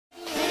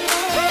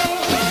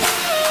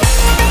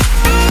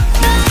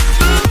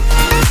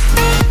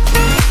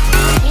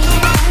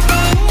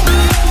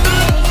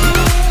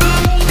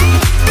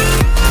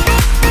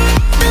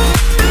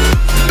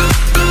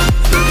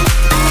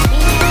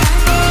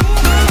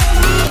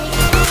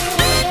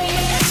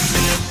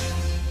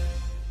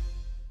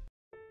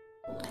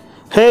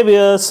Hey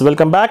viewers,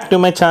 welcome back to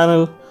my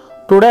channel.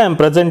 Today I am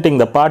presenting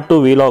the part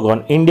 2 vlog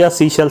on India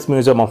Seashells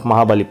Museum of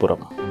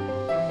Mahabalipuram.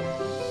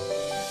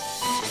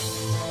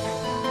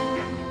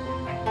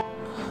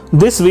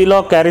 This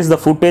vlog carries the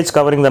footage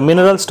covering the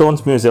Mineral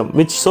Stones Museum,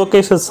 which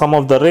showcases some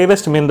of the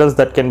rarest minerals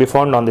that can be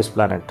found on this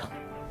planet.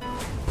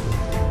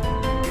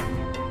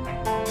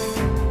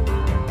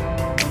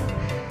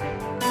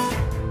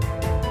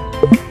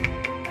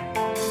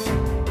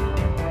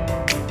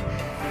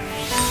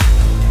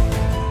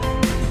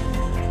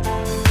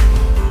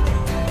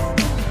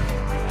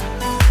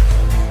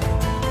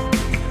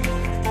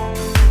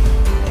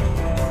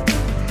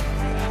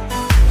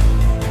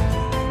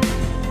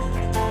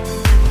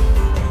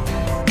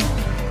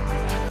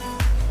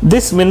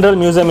 This mineral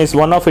museum is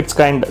one of its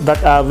kind that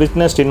I have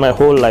witnessed in my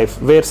whole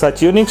life, where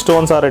such unique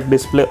stones are at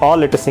display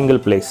all at a single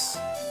place.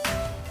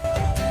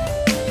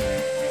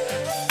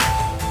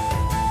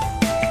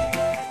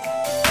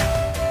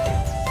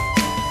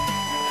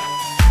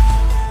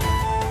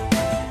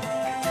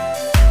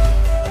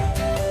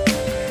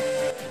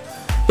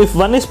 If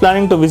one is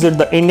planning to visit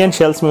the Indian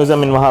Shells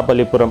Museum in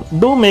Mahabalipuram,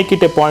 do make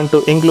it a point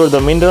to include the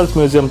Minerals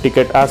Museum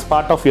ticket as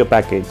part of your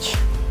package.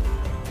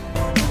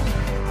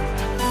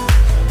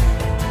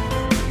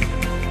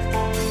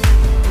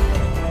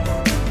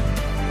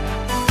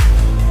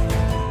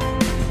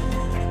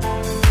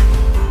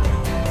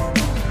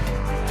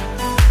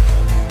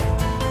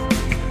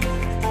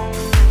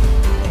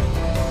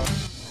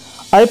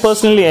 I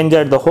personally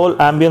enjoyed the whole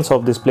ambience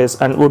of this place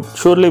and would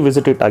surely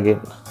visit it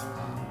again.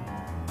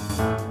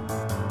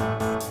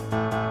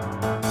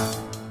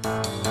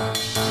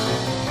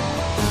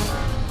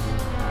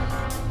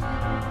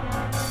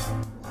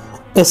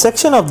 A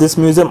section of this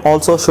museum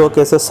also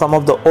showcases some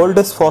of the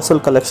oldest fossil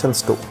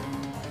collections too.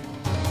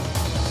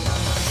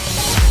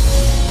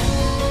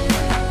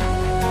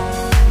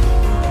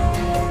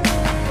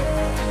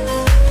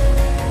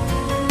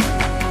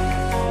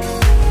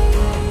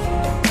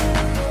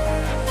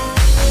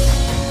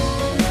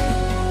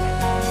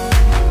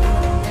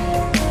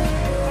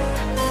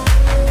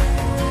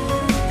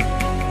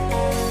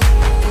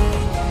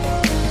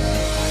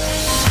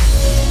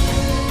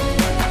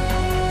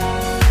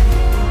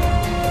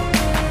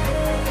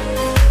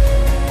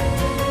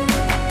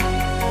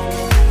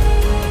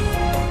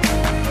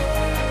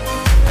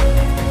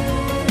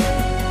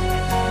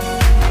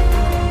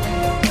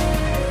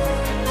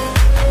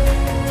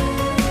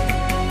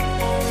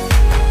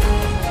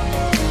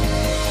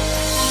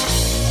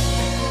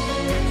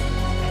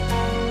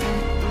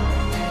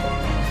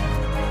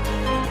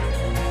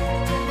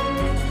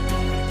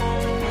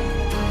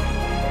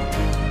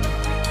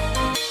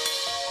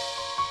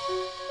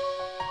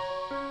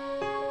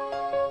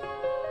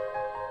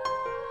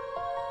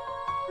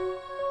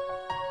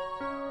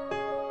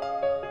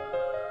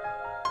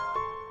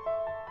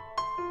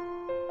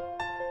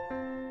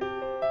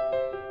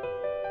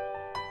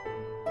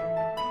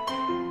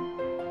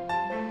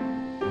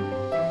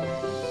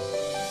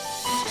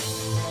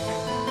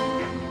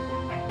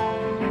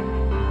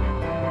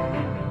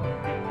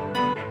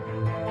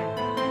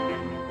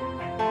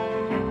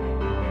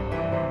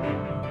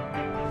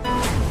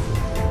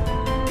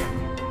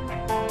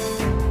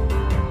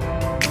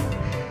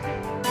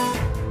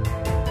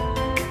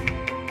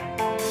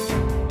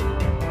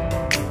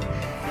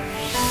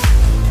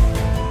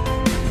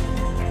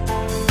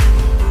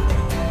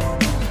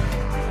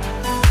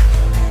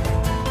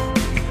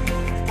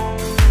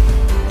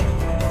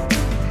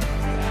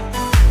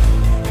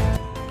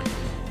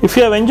 If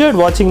you have enjoyed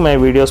watching my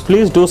videos,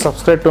 please do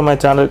subscribe to my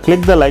channel,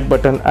 click the like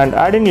button and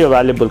add in your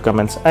valuable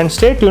comments, and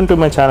stay tuned to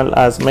my channel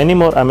as many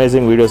more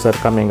amazing videos are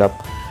coming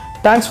up.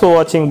 Thanks for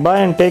watching,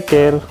 bye and take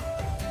care.